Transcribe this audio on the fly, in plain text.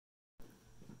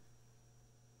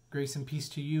Grace and peace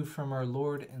to you from our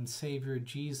Lord and Savior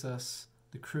Jesus,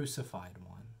 the crucified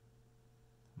one.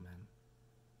 Amen.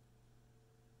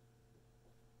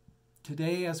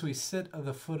 Today, as we sit at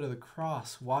the foot of the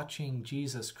cross watching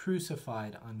Jesus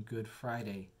crucified on Good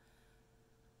Friday,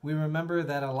 we remember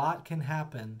that a lot can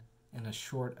happen in a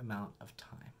short amount of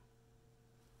time.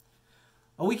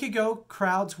 A week ago,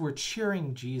 crowds were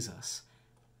cheering Jesus.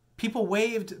 People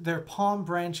waved their palm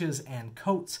branches and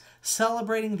coats,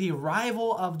 celebrating the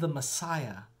arrival of the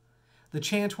Messiah. The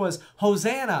chant was,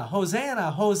 "Hosanna, Hosanna,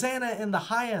 Hosanna in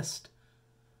the highest."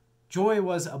 Joy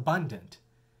was abundant,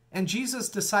 and Jesus'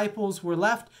 disciples were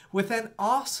left with an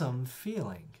awesome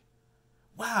feeling.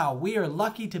 Wow, we are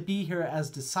lucky to be here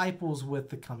as disciples with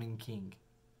the coming King.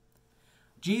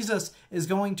 Jesus is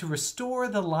going to restore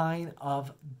the line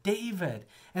of David.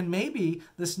 And maybe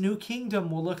this new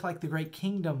kingdom will look like the great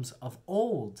kingdoms of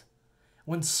old,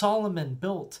 when Solomon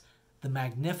built the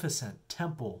magnificent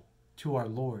temple to our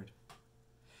Lord,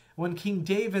 when King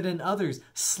David and others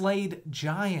slayed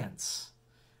giants,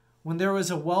 when there was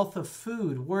a wealth of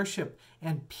food, worship,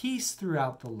 and peace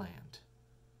throughout the land.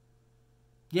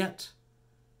 Yet,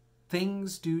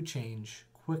 things do change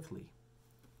quickly.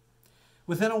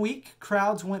 Within a week,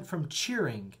 crowds went from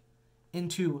cheering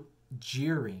into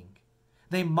jeering.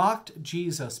 They mocked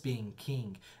Jesus being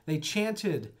king. They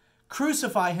chanted,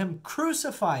 "Crucify him,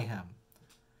 crucify him."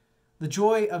 The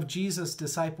joy of Jesus'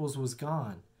 disciples was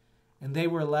gone, and they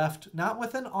were left not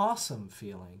with an awesome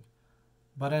feeling,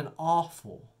 but an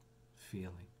awful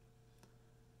feeling.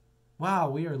 Wow,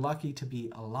 we are lucky to be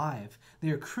alive. They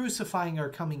are crucifying our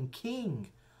coming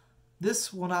king.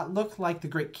 This will not look like the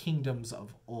great kingdoms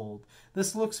of old.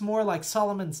 This looks more like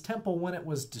Solomon's temple when it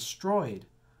was destroyed.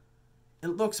 It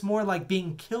looks more like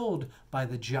being killed by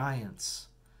the giants.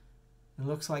 It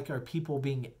looks like our people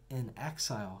being in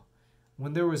exile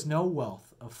when there was no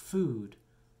wealth of food,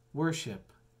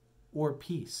 worship, or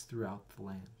peace throughout the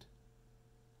land.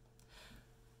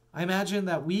 I imagine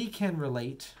that we can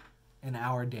relate in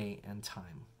our day and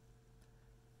time.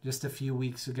 Just a few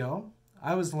weeks ago,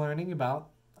 I was learning about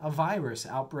a virus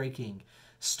outbreaking,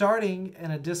 starting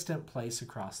in a distant place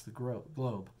across the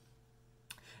globe.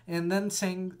 And then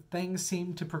things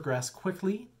seemed to progress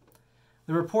quickly.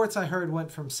 The reports I heard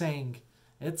went from saying,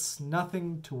 "It's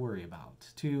nothing to worry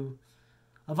about," to,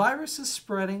 "A virus is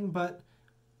spreading, but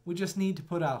we just need to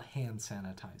put out hand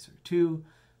sanitizer," to,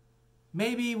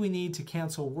 "Maybe we need to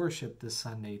cancel worship this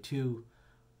Sunday," to,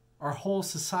 "Our whole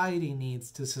society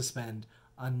needs to suspend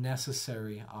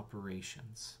unnecessary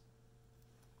operations."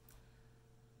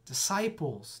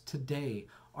 Disciples today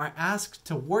are asked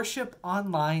to worship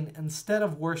online instead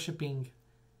of worshiping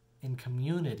in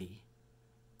community,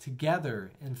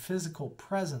 together in physical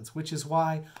presence, which is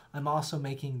why I'm also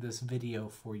making this video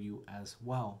for you as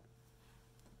well.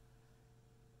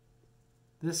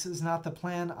 This is not the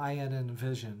plan I had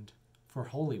envisioned for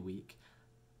Holy Week.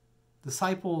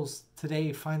 Disciples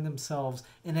today find themselves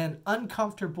in an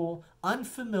uncomfortable,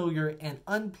 unfamiliar, and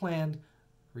unplanned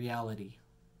reality.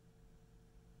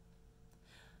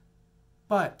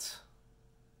 But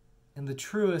in the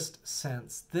truest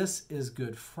sense, this is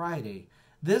Good Friday.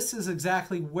 This is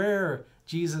exactly where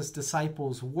Jesus'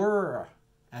 disciples were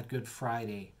at Good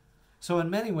Friday. So in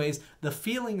many ways, the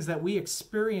feelings that we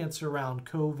experience around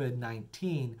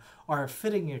COVID-19 are a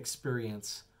fitting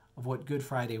experience of what Good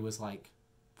Friday was like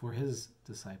for his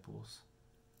disciples.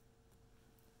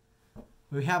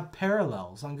 We have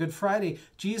parallels. On Good Friday,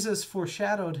 Jesus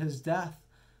foreshadowed his death,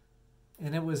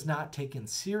 and it was not taken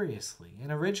seriously.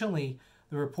 And originally,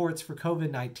 the reports for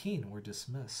COVID-19 were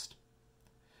dismissed.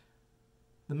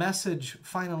 The message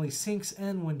finally sinks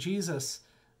in when Jesus'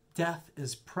 death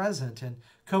is present, and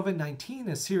COVID-19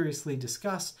 is seriously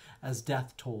discussed as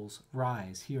death tolls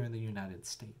rise here in the United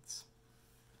States.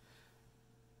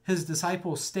 His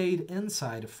disciples stayed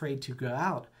inside, afraid to go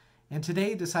out, and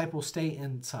today disciples stay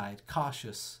inside,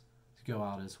 cautious to go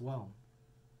out as well.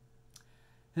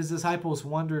 His disciples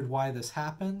wondered why this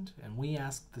happened, and we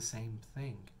ask the same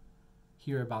thing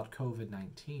here about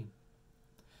COVID-19.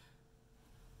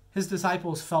 His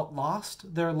disciples felt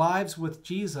lost. Their lives with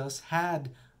Jesus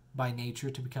had, by nature,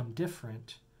 to become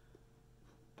different.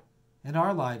 And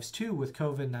our lives, too, with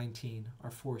COVID-19 are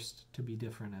forced to be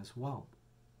different as well.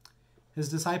 His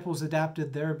disciples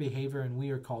adapted their behavior, and we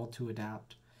are called to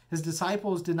adapt. His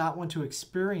disciples did not want to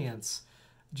experience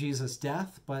Jesus'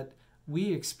 death, but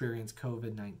we experience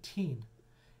COVID-19.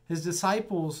 His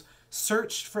disciples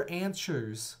searched for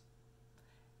answers,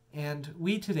 and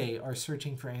we today are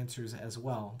searching for answers as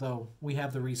well, though we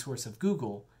have the resource of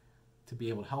Google to be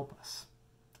able to help us.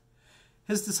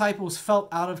 His disciples felt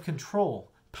out of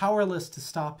control, powerless to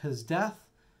stop his death.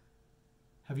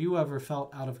 Have you ever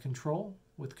felt out of control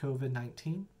with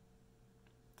COVID-19?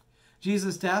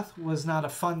 Jesus' death was not a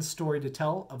fun story to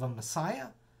tell of a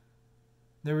Messiah.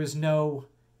 There is no,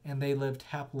 and they lived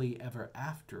happily ever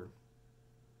after.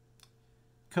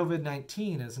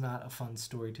 COVID-19 is not a fun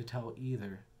story to tell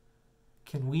either.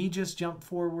 Can we just jump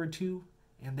forward to,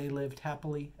 and they lived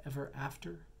happily ever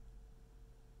after?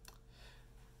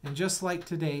 And just like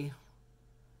today,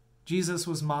 Jesus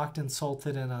was mocked,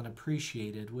 insulted, and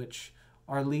unappreciated, which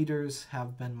our leaders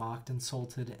have been mocked,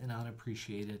 insulted, and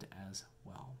unappreciated as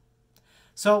well.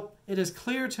 So it is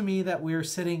clear to me that we are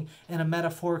sitting in a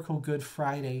metaphorical Good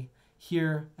Friday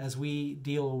here as we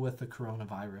deal with the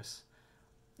coronavirus.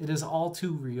 It is all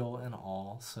too real and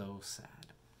all so sad.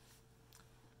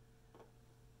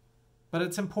 But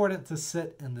it's important to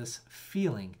sit in this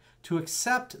feeling, to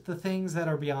accept the things that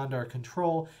are beyond our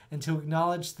control, and to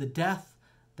acknowledge the death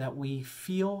that we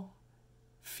feel,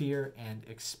 fear, and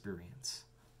experience.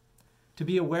 To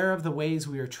be aware of the ways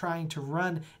we are trying to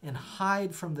run and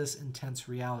hide from this intense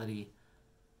reality.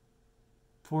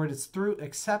 For it is through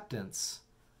acceptance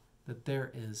that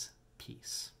there is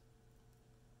peace.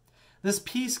 This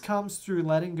peace comes through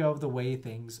letting go of the way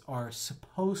things are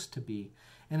supposed to be,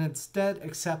 and instead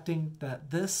accepting that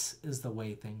this is the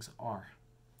way things are.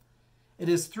 It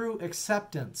is through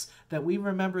acceptance that we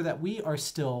remember that we are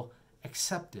still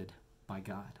accepted by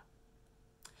God.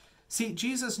 See,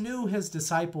 Jesus knew his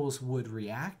disciples would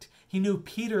react. He knew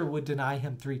Peter would deny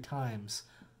him 3 times.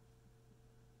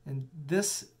 And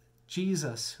this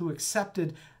Jesus, who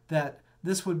accepted that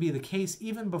this would be the case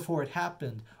even before it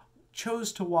happened,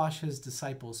 chose to wash his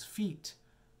disciples' feet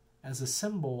as a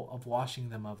symbol of washing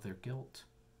them of their guilt.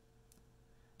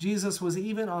 Jesus was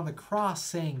even on the cross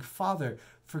saying, "Father,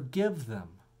 forgive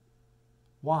them."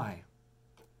 Why?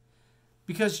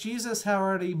 Because Jesus had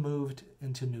already moved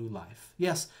into new life.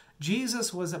 Yes,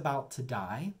 Jesus was about to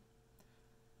die.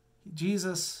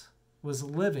 Jesus was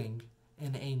living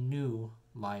in a new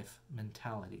life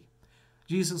mentality.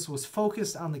 Jesus was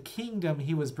focused on the kingdom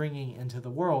he was bringing into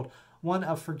the world, one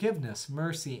of forgiveness,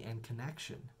 mercy, and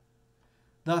connection.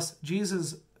 Thus,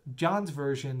 John's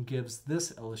version gives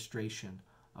this illustration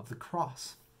of the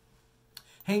cross.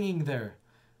 Hanging there,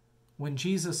 when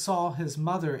Jesus saw his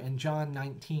mother in John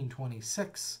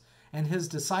 19:26, and his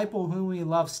disciple whom he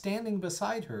loved standing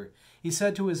beside her, he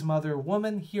said to his mother,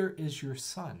 "Woman, here is your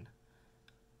son."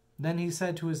 Then he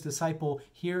said to his disciple,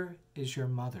 "Here is your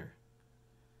mother."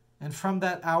 And from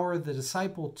that hour, the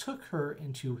disciple took her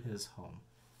into his home.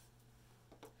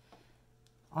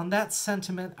 On that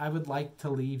sentiment, I would like to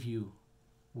leave you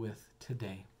with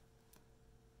today.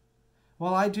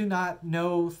 While I do not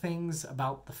know things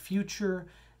about the future,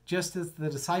 just as the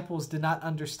disciples did not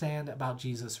understand about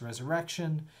Jesus'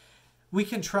 resurrection, we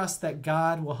can trust that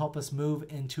God will help us move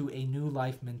into a new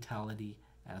life mentality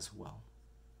as well.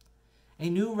 A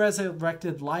new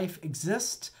resurrected life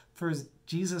exists for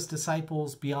Jesus'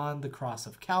 disciples beyond the cross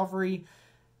of Calvary.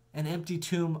 An empty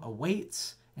tomb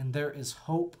awaits, and there is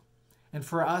hope. And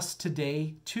for us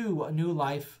today, too, a new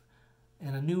life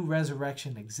and a new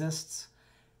resurrection exists.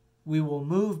 We will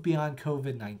move beyond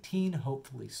COVID-19,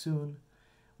 hopefully soon.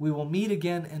 We will meet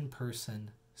again in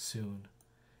person soon.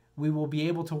 We will be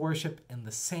able to worship in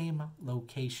the same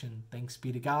location, thanks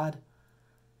be to God.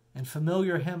 And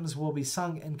familiar hymns will be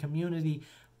sung in community,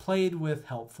 played with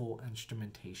helpful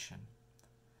instrumentation.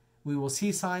 We will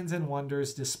see signs and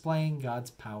wonders displaying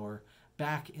God's power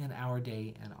back in our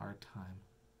day and our time.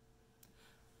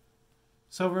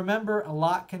 So remember, a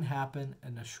lot can happen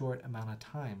in a short amount of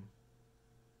time.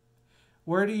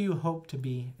 Where do you hope to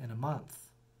be in a month?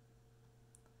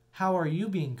 How are you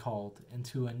being called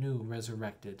into a new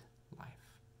resurrected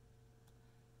life?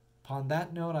 Upon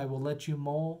that note, I will let you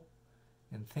mull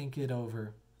and think it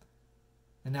over.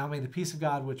 And now may the peace of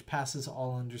God, which passes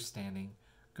all understanding,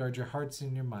 guard your hearts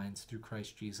and your minds through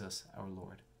Christ Jesus our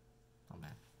Lord.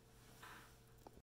 Amen.